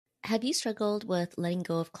Have you struggled with letting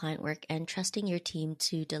go of client work and trusting your team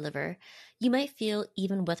to deliver? You might feel,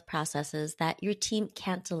 even with processes, that your team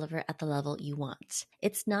can't deliver at the level you want.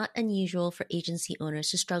 It's not unusual for agency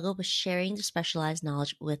owners to struggle with sharing their specialized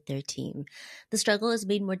knowledge with their team. The struggle is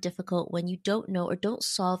made more difficult when you don't know or don't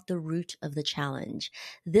solve the root of the challenge.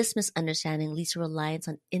 This misunderstanding leads to reliance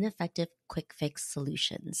on ineffective quick fix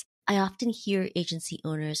solutions. I often hear agency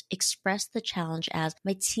owners express the challenge as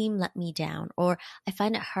my team let me down, or I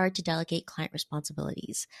find it hard to delegate client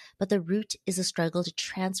responsibilities. But the root is a struggle to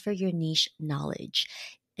transfer your niche knowledge.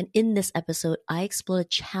 And in this episode, I explore the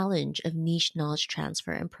challenge of niche knowledge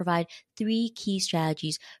transfer and provide 3 key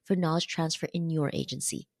strategies for knowledge transfer in your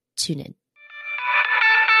agency. Tune in.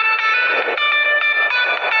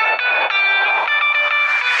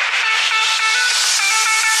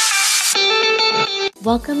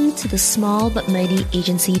 Welcome to the Small But Mighty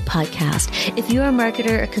Agency Podcast. If you're a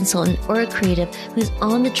marketer, a consultant, or a creative who's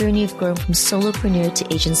on the journey of growing from solopreneur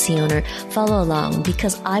to agency owner, follow along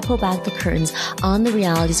because I pull back the curtains on the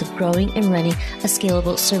realities of growing and running a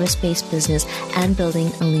scalable service-based business and building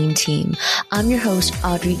a lean team. I'm your host,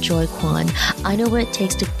 Audrey Joy Kwan. I know what it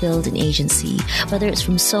takes to build an agency. Whether it's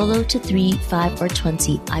from solo to 3, 5, or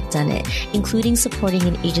 20, I've done it, including supporting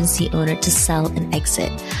an agency owner to sell and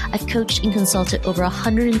exit. I've coached and consulted over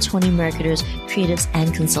 120 marketers, creatives,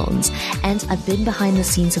 and consultants, and I've been behind the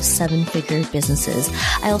scenes of 7-figure businesses.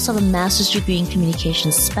 I also have a master's degree in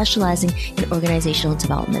communications specializing in organizational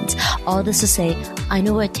development. All this to say, I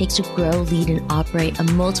know what it takes to grow, lead, and operate a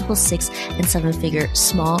multiple 6- and 7-figure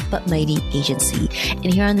small but mighty agency.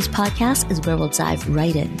 And here on this podcast is where we'll dive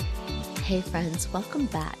right in. Hey friends, welcome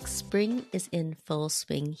back. Spring is in full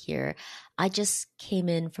swing here. I just came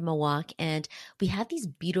in from a walk and we have these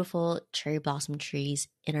beautiful cherry blossom trees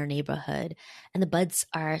in our neighborhood and the buds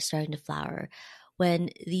are starting to flower. When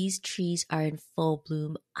these trees are in full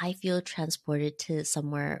bloom, I feel transported to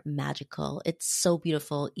somewhere magical. It's so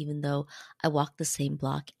beautiful even though I walk the same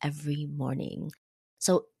block every morning.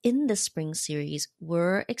 So in this spring series,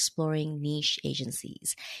 we're exploring niche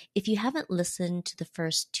agencies. If you haven't listened to the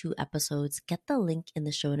first 2 episodes, get the link in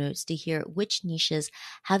the show notes to hear which niches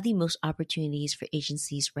have the most opportunities for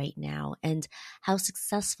agencies right now and how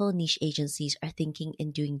successful niche agencies are thinking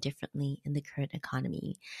and doing differently in the current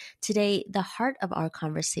economy. Today, the heart of our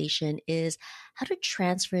conversation is how to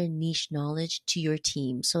transfer niche knowledge to your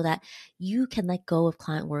team so that you can let go of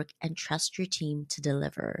client work and trust your team to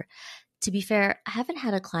deliver. To be fair, I haven't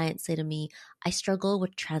had a client say to me, I struggle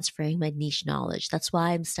with transferring my niche knowledge. That's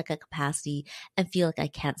why I'm stuck at capacity and feel like I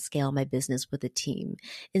can't scale my business with a team.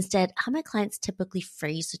 Instead, how my clients typically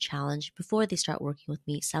phrase the challenge before they start working with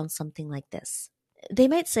me sounds something like this. They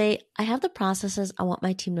might say, I have the processes I want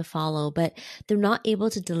my team to follow, but they're not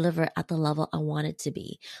able to deliver at the level I want it to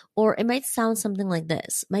be. Or it might sound something like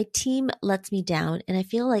this. My team lets me down and I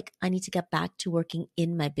feel like I need to get back to working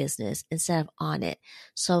in my business instead of on it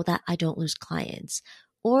so that I don't lose clients.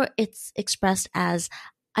 Or it's expressed as,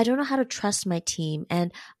 I don't know how to trust my team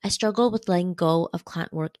and I struggle with letting go of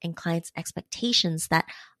client work and clients' expectations that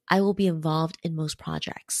I will be involved in most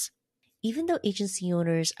projects. Even though agency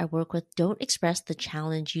owners I work with don't express the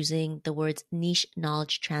challenge using the words niche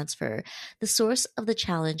knowledge transfer, the source of the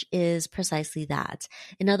challenge is precisely that.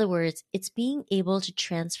 In other words, it's being able to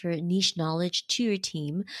transfer niche knowledge to your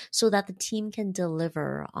team so that the team can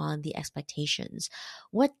deliver on the expectations.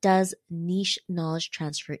 What does niche knowledge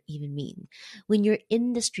transfer even mean? When you're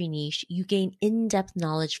industry niche, you gain in-depth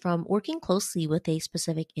knowledge from working closely with a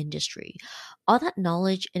specific industry. All that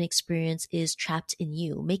knowledge and experience is trapped in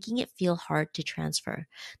you, making it feel hard to transfer.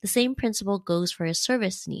 The same principle goes for a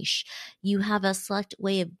service niche. You have a select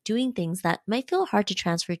way of doing things that might feel hard to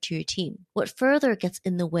transfer to your team. What further gets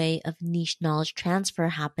in the way of niche knowledge transfer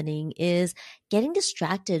happening is getting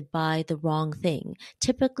distracted by the wrong thing.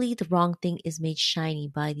 Typically, the wrong thing is made shiny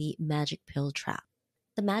by the magic pill trap.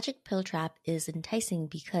 The magic pill trap is enticing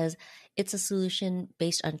because it's a solution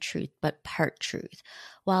based on truth, but part truth.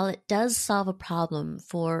 While it does solve a problem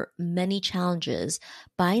for many challenges,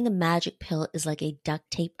 buying the magic pill is like a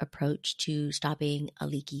duct tape approach to stopping a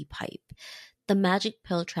leaky pipe. The magic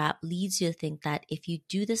pill trap leads you to think that if you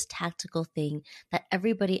do this tactical thing that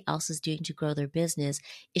everybody else is doing to grow their business,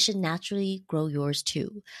 it should naturally grow yours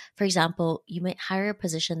too. For example, you might hire a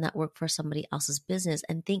position that worked for somebody else's business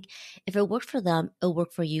and think if it worked for them, it'll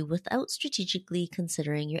work for you without strategically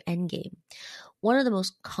considering your end game. One of the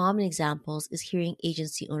most common examples is hearing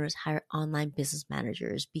agency owners hire online business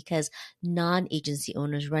managers because non-agency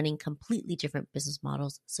owners running completely different business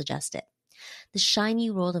models suggest it. The shiny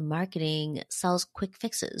world of marketing sells quick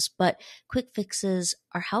fixes, but quick fixes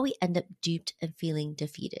are how we end up duped and feeling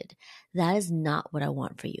defeated. That is not what I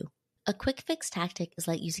want for you. A quick fix tactic is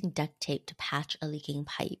like using duct tape to patch a leaking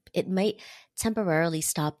pipe. It might temporarily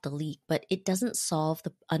stop the leak, but it doesn't solve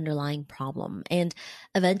the underlying problem. And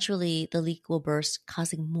eventually, the leak will burst,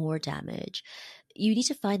 causing more damage. You need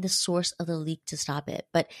to find the source of the leak to stop it,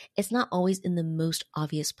 but it's not always in the most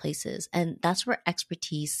obvious places. And that's where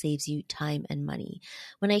expertise saves you time and money.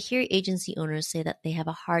 When I hear agency owners say that they have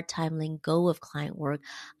a hard time letting go of client work,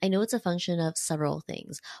 I know it's a function of several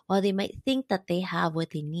things. While they might think that they have what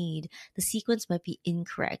they need, the sequence might be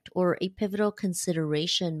incorrect or a pivotal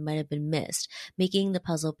consideration might have been missed, making the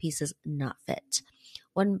puzzle pieces not fit.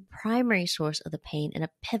 One primary source of the pain and a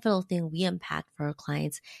pivotal thing we unpack for our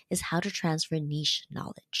clients is how to transfer niche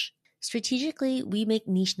knowledge. Strategically, we make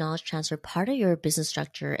niche knowledge transfer part of your business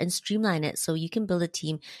structure and streamline it so you can build a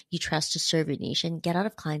team you trust to serve your niche and get out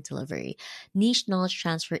of client delivery. Niche knowledge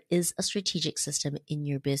transfer is a strategic system in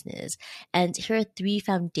your business. And here are 3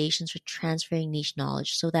 foundations for transferring niche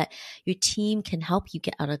knowledge so that your team can help you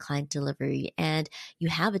get out of client delivery and you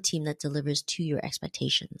have a team that delivers to your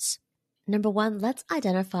expectations. Number 1, let's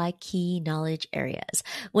identify key knowledge areas.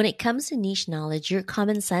 When it comes to niche knowledge, your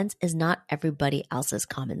common sense is not everybody else's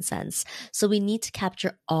common sense. So we need to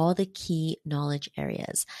capture all the key knowledge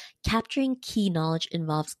areas. Capturing key knowledge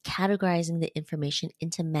involves categorizing the information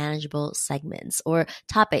into manageable segments or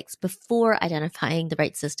topics before identifying the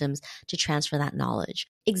right systems to transfer that knowledge.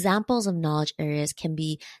 Examples of knowledge areas can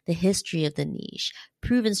be the history of the niche,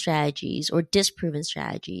 proven strategies or disproven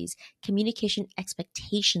strategies, communication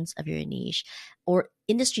expectations of your niche, or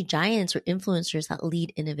industry giants or influencers that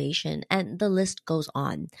lead innovation, and the list goes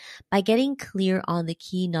on. By getting clear on the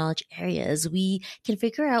key knowledge areas, we can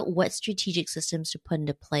figure out what strategic systems to put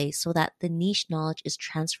into place so that the niche knowledge is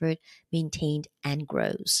transferred, maintained, and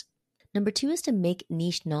grows. Number 2 is to make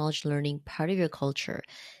niche knowledge learning part of your culture.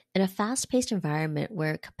 In a fast-paced environment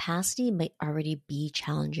where capacity might already be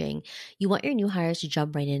challenging, you want your new hires to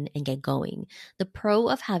jump right in and get going. The pro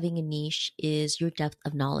of having a niche is your depth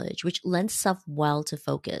of knowledge, which lends itself well to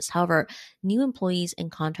focus. However, new employees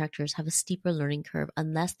and contractors have a steeper learning curve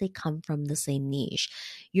unless they come from the same niche.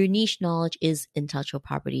 Your niche knowledge is intellectual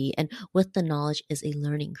property, and with the knowledge is a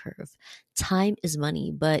learning curve. Time is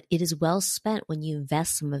money, but it is well spent when you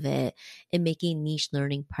invest some of it in making niche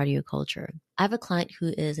learning part of your culture. I have a client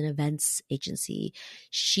who is an events agency.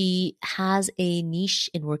 She has a niche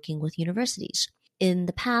in working with universities. In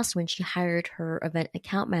the past, when she hired her event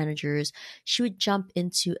account managers, she would jump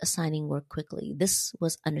into assigning work quickly. This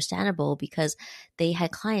was understandable because they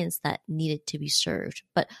had clients that needed to be served.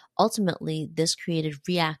 But ultimately, this created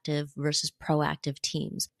reactive versus proactive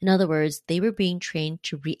teams. In other words, they were being trained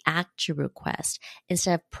to react to requests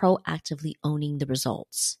instead of proactively owning the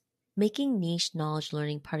results. Making niche knowledge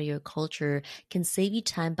learning part of your culture can save you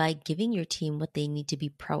time by giving your team what they need to be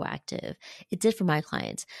proactive. It did for my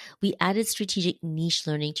clients. We added strategic niche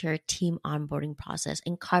learning to our team onboarding process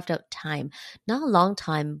and carved out time, not a long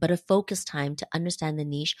time, but a focused time to understand the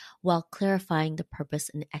niche while clarifying the purpose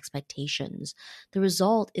and expectations. The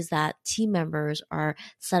result is that team members are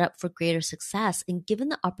set up for greater success and given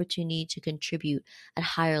the opportunity to contribute at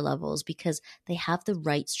higher levels because they have the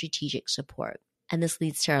right strategic support. And this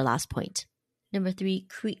leads to our last point. Number 3,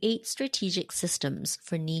 create strategic systems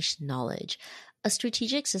for niche knowledge. A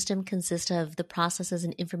strategic system consists of the processes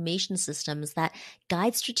and information systems that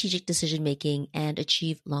guide strategic decision making and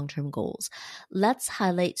achieve long-term goals. Let's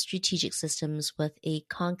highlight strategic systems with a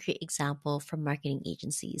concrete example from marketing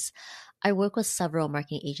agencies. I work with several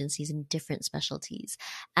marketing agencies in different specialties.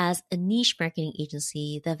 As a niche marketing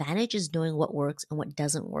agency, the advantage is knowing what works and what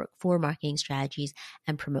doesn't work for marketing strategies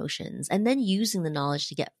and promotions, and then using the knowledge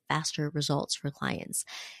to get faster results for clients.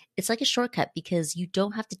 It's like a shortcut because you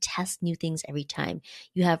don't have to test new things every time.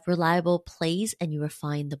 You have reliable plays and you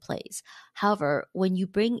refine the plays. However, when you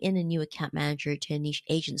bring in a new account manager to a niche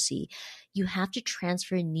agency, you have to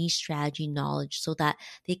transfer niche strategy knowledge so that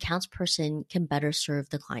the accounts person can better serve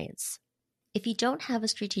the clients. If you don't have a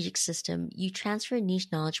strategic system, you transfer niche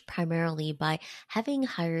knowledge primarily by having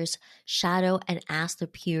hires shadow and ask their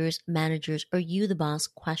peers, managers, or you, the boss,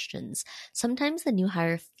 questions. Sometimes the new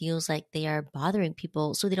hire feels like they are bothering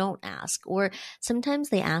people, so they don't ask. Or sometimes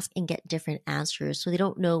they ask and get different answers, so they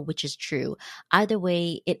don't know which is true. Either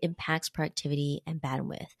way, it impacts productivity and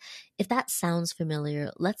bandwidth. If that sounds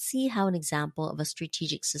familiar, let's see how an example of a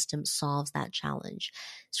strategic system solves that challenge.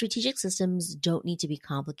 Strategic systems don't need to be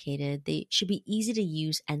complicated. They should be easy to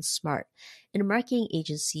use and smart. In a marketing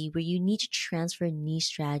agency where you need to transfer niche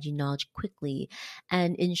strategy knowledge quickly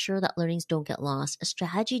and ensure that learnings don't get lost, a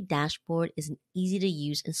strategy dashboard is an easy to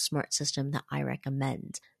use and smart system that I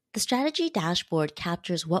recommend. The strategy dashboard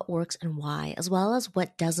captures what works and why, as well as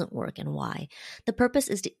what doesn't work and why. The purpose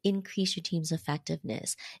is to increase your team's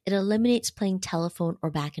effectiveness. It eliminates playing telephone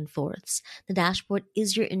or back and forths. The dashboard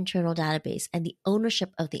is your internal database, and the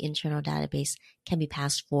ownership of the internal database can be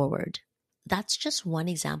passed forward. That's just one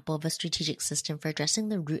example of a strategic system for addressing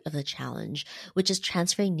the root of the challenge, which is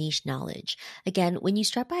transferring niche knowledge. Again, when you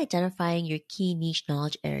start by identifying your key niche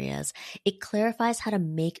knowledge areas, it clarifies how to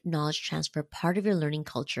make knowledge transfer part of your learning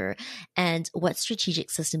culture and what strategic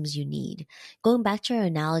systems you need. Going back to our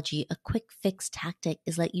analogy, a quick fix tactic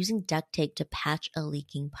is like using duct tape to patch a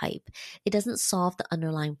leaking pipe. It doesn't solve the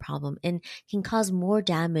underlying problem and can cause more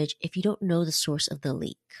damage if you don't know the source of the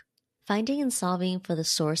leak. Finding and solving for the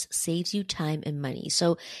source saves you time and money.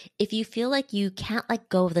 So if you feel like you can't let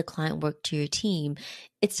go of the client work to your team,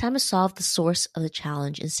 it's time to solve the source of the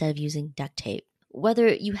challenge instead of using duct tape.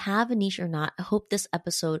 Whether you have a niche or not, I hope this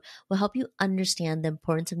episode will help you understand the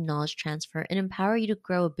importance of knowledge transfer and empower you to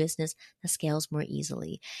grow a business that scales more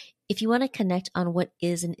easily. If you want to connect on what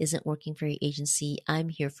is and isn't working for your agency, I'm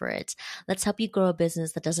here for it. Let's help you grow a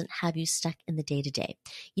business that doesn't have you stuck in the day-to-day.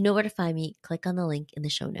 You know where to find me. Click on the link in the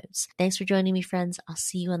show notes. Thanks for joining me, friends. I'll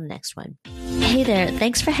see you on the next one. Hey there.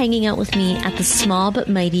 Thanks for hanging out with me at the Small But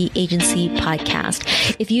Mighty Agency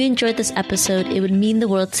podcast. If you enjoyed this episode, it would mean the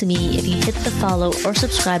world to me if you hit the follow or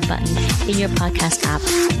subscribe button in your podcast app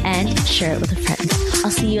and share it with a friend.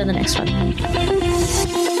 I'll see you on the next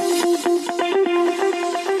one.